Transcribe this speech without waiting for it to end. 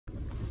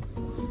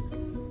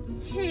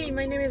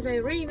My name is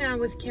Irina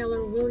with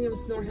Keller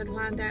Williams North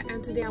Atlanta,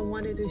 and today I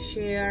wanted to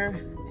share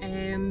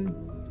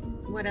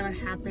whatever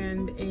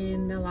happened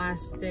in the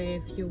last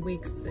few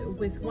weeks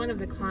with one of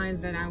the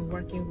clients that I'm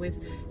working with.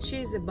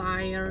 She's a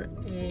buyer,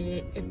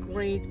 a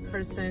great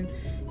person.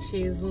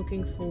 She is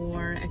looking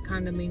for a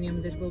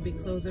condominium that will be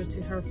closer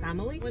to her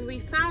family. When we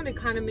found a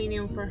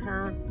condominium for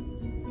her,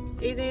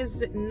 it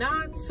is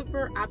not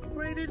super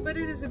upgraded, but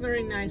it is a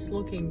very nice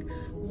looking.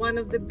 One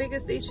of the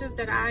biggest issues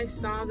that I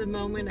saw the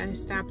moment I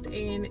stepped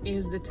in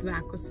is the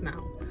tobacco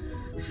smell.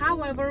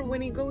 However, we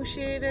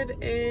negotiated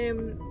a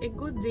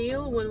good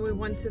deal when we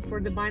went for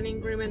the binding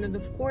agreement, and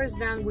of course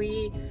then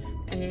we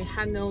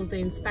handled the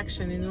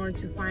inspection in order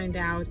to find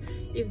out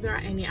if there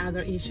are any other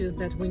issues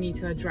that we need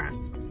to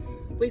address.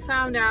 We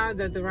found out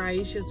that there are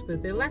issues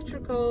with the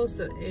electricals,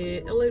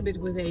 a little bit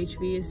with the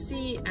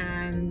HVAC,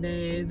 and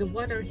the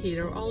water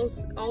heater.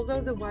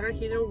 Although the water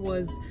heater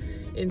was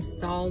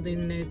installed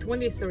in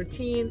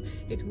 2013,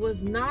 it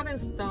was not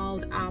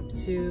installed up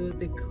to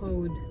the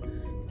code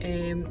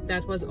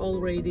that was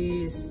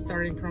already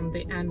starting from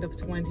the end of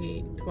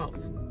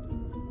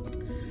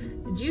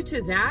 2012. Due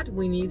to that,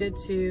 we needed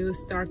to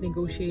start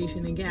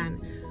negotiation again.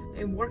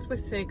 I worked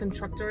with the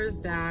contractors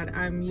that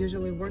I'm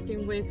usually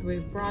working with. We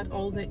brought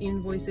all the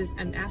invoices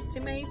and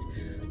estimates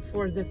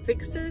for the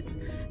fixes,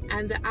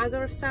 and the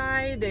other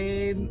side,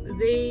 they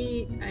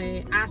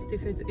asked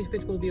if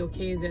it will be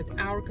okay that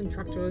our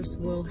contractors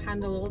will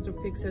handle all the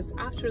fixes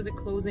after the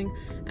closing,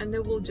 and they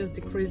will just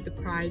decrease the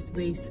price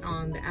based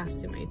on the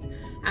estimates.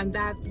 And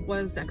that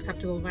was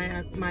acceptable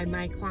by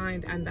my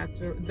client, and that's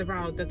the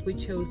route that we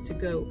chose to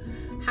go.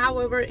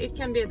 However, it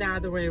can be the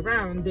other way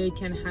around. They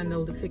can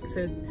handle the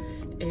fixes.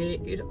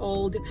 It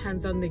all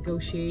depends on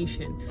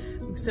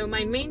negotiation. So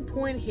my main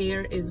point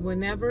here is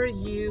whenever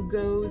you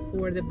go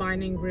for the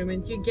binding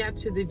agreement, you get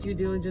to the due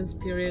diligence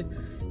period.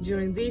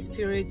 During this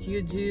period,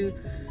 you do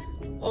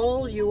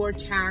all your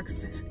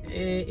checks,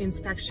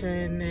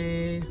 inspection,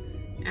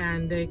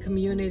 and the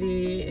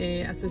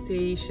community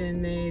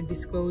association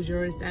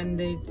disclosures, and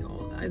the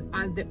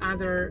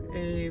other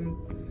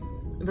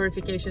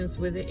verifications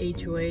with the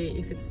HOA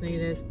if it's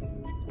needed.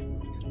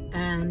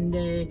 And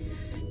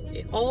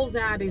all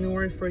that in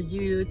order for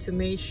you to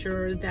make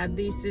sure that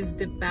this is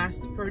the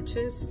best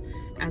purchase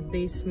at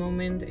this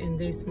moment in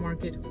this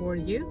market for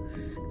you,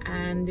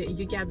 and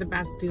you get the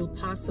best deal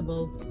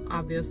possible,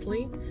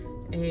 obviously,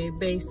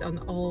 based on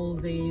all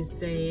these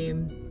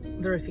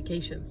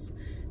verifications.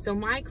 So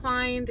my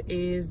client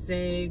is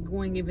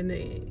going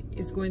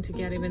to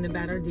get even a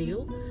better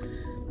deal.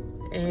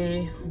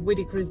 We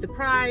decreased the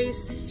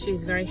price.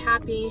 She's very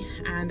happy,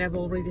 and I've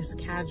already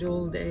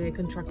scheduled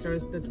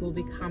contractors that will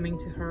be coming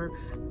to her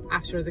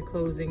after the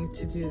closing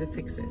to do the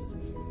fixes.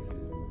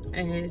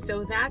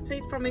 So that's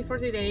it from me for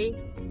today.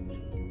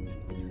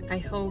 I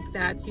hope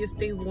that you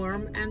stay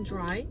warm and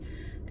dry.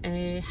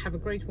 Have a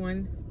great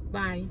one.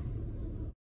 Bye.